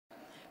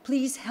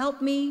Please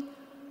help me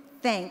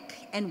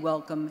thank and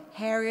welcome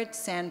Harriet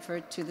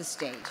Sanford to the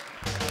stage.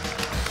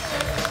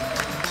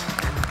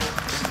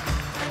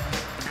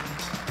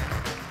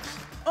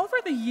 Over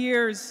the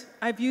years,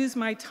 I've used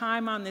my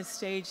time on this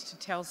stage to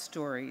tell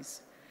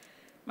stories.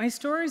 My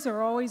stories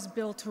are always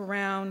built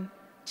around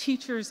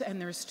teachers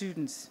and their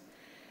students.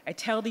 I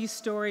tell these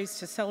stories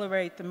to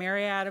celebrate the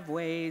myriad of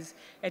ways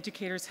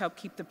educators help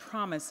keep the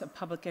promise of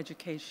public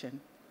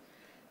education.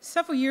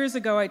 Several years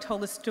ago, I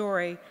told a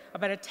story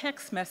about a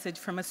text message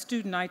from a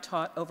student I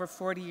taught over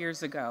 40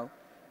 years ago.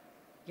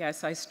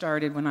 Yes, I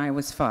started when I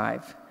was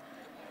 5.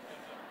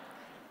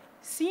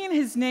 Seeing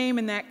his name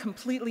in that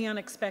completely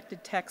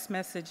unexpected text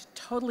message,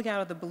 totally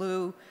out of the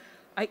blue,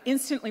 I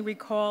instantly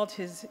recalled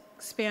his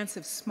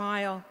expansive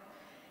smile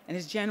and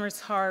his generous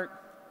heart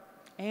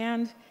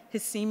and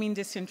his seeming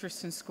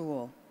disinterest in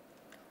school.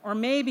 Or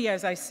maybe,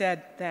 as I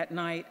said that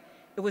night,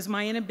 it was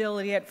my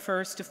inability at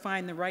first to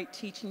find the right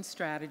teaching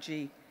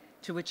strategy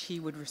to which he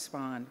would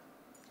respond.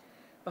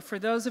 But for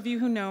those of you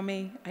who know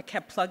me, I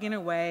kept plugging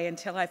away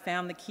until I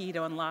found the key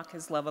to unlock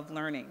his love of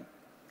learning.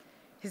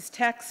 His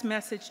text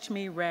message to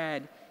me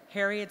read,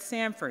 "Harriet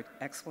Sanford,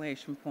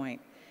 exclamation point.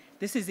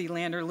 This is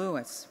Elander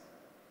Lewis.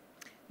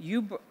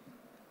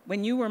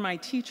 When you were my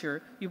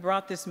teacher, you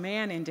brought this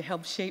man in to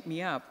help shape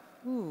me up.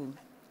 Ooh,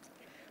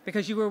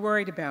 because you were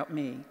worried about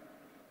me.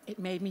 It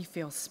made me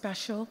feel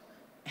special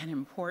and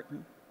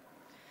important.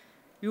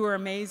 You were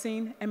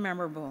amazing and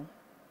memorable.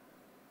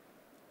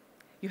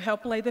 You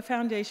helped lay the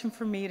foundation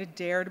for me to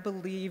dare to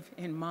believe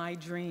in my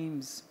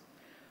dreams.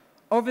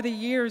 Over the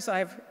years,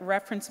 I've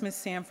referenced Ms.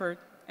 Sanford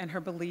and her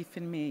belief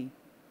in me.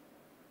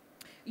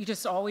 You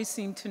just always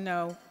seemed to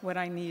know what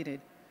I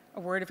needed, a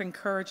word of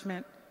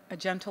encouragement, a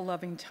gentle,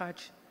 loving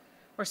touch,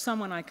 or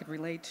someone I could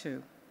relate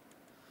to.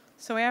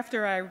 So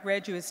after I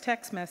read you his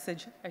text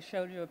message, I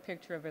showed you a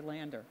picture of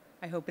Elander.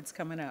 I hope it's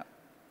coming up.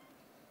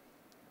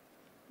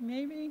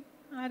 Maybe,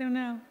 I don't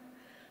know.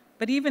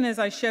 But even as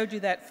I showed you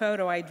that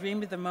photo, I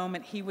dreamed of the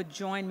moment he would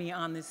join me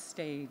on this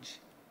stage.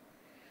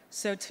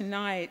 So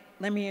tonight,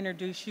 let me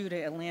introduce you to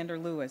Elander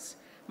Lewis,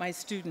 my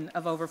student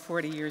of over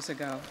 40 years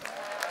ago.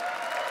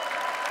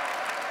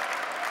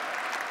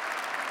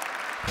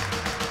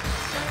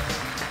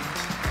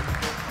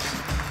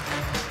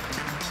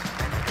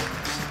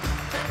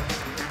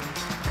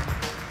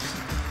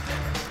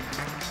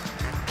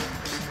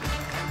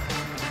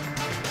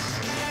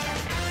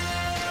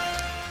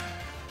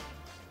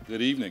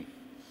 Good evening.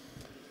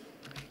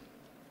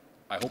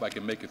 I hope I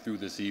can make it through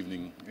this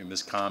evening in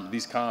these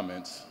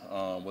comments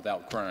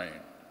without crying.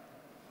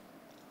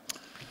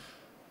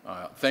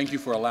 Thank you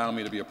for allowing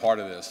me to be a part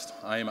of this.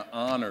 I am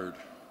honored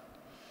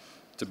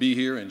to be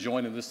here and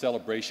join in this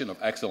celebration of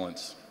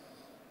excellence.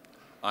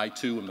 I,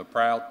 too, am the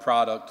proud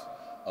product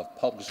of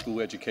public school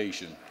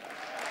education.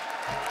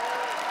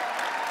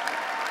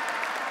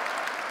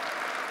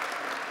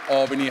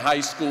 Albany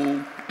High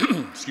School,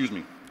 excuse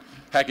me,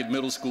 Hackett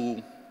Middle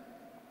School,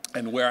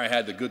 and where I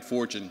had the good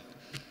fortune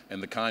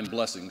and the kind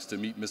blessings to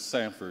meet Ms.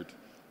 Sanford,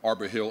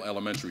 Arbor Hill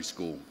Elementary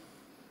School.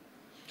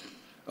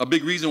 A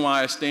big reason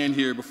why I stand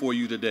here before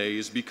you today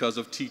is because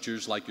of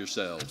teachers like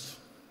yourselves.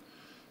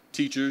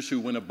 Teachers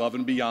who went above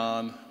and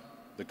beyond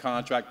the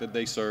contract that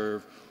they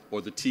serve or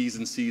the T's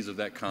and C's of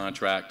that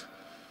contract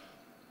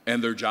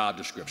and their job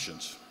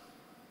descriptions.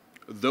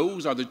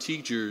 Those are the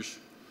teachers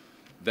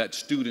that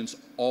students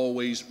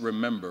always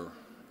remember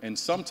and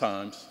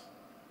sometimes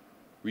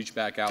reach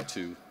back out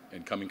to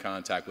and come in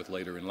contact with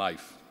later in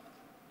life.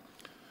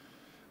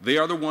 They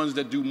are the ones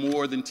that do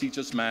more than teach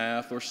us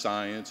math or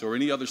science or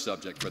any other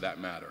subject for that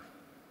matter.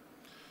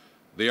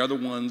 They are the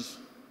ones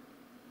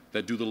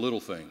that do the little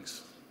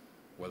things,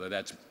 whether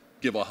that's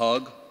give a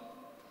hug,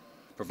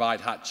 provide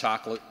hot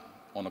chocolate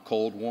on a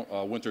cold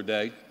winter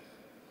day.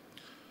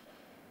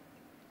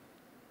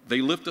 They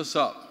lift us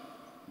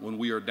up when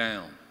we are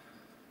down.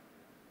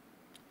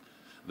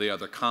 They are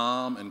the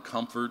calm and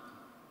comfort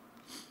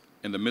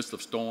in the midst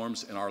of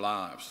storms in our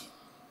lives.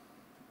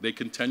 They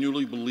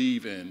continually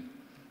believe in,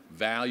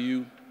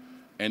 value,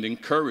 and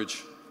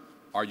encourage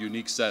our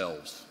unique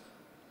selves.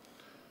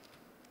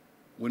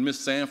 When Ms.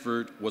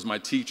 Sanford was my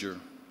teacher,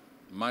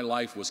 my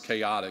life was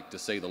chaotic, to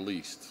say the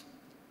least.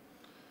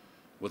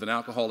 With an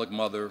alcoholic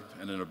mother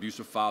and an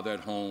abusive father at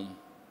home,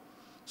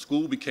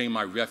 school became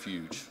my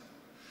refuge,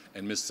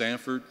 and Ms.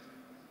 Sanford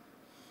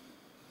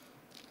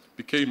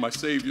became my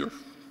savior.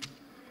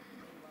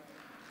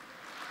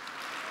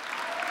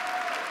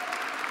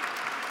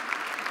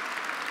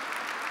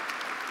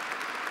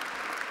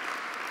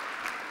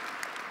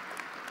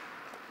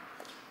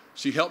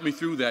 She helped me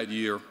through that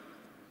year,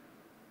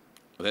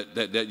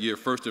 that year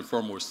first and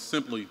foremost,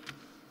 simply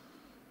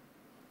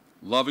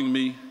loving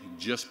me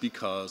just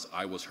because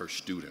I was her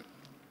student.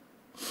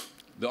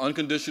 The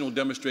unconditional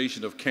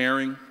demonstration of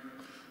caring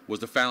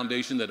was the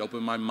foundation that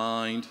opened my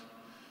mind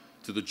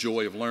to the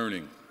joy of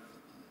learning.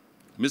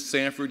 Ms.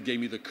 Sanford gave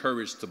me the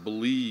courage to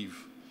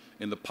believe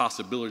in the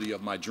possibility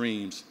of my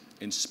dreams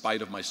in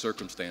spite of my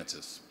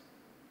circumstances.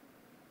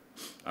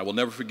 I will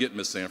never forget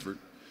Ms. Sanford.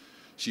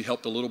 She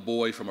helped a little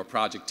boy from a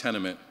project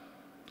tenement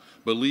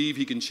Believe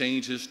he can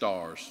change his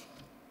stars.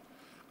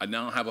 I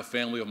now have a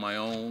family of my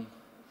own,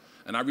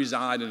 and I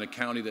reside in a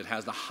county that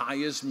has the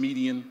highest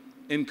median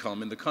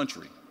income in the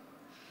country.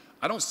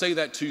 I don't say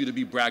that to you to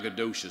be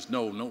braggadocious.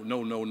 No,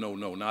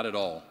 not at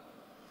all.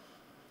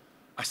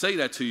 I say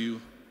that to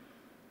you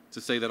to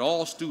say that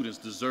all students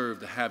deserve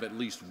to have at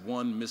least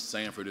one Miss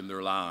Sanford in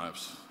their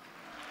lives.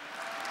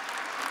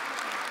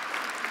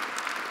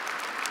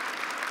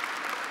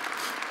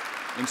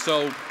 And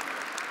so,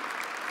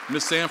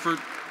 Miss Sanford,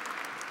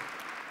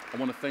 I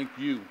want to thank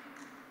you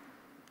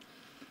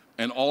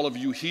and all of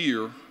you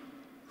here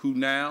who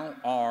now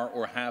are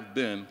or have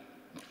been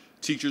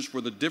teachers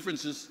for the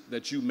differences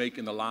that you make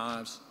in the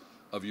lives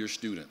of your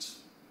students.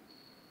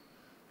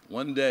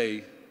 One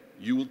day,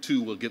 you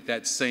too will get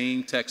that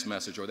same text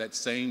message or that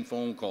same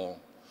phone call,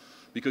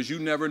 because you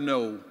never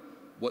know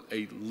what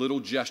a little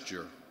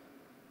gesture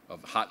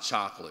of hot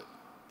chocolate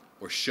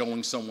or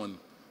showing someone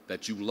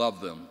that you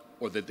love them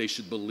or that they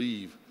should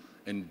believe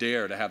and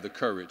dare to have the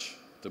courage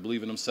to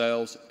believe in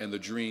themselves and the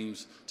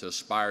dreams to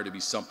aspire to be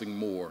something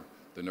more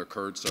than their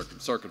current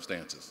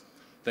circumstances.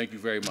 Thank you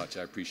very much.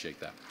 I appreciate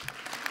that.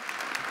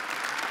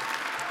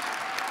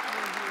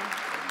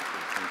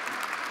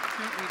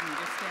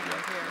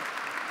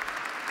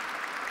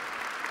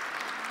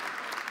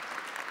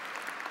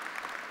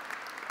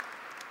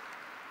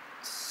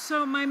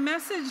 So my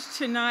message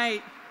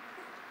tonight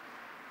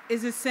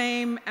is the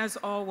same as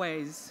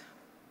always.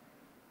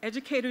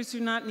 Educators do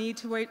not need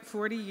to wait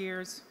 40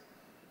 years,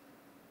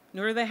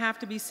 nor do they have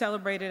to be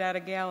celebrated at a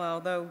gala,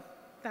 although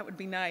that would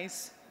be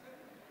nice.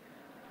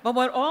 But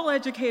what all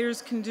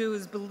educators can do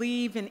is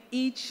believe in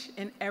each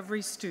and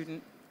every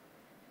student,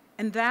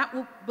 and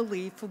that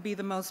belief will be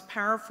the most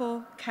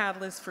powerful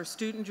catalyst for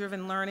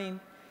student-driven learning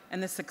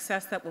and the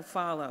success that will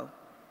follow.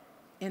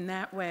 In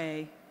that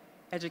way,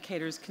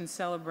 educators can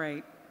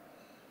celebrate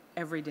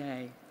every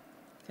day.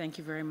 Thank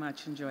you very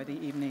much. Enjoy the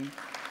evening.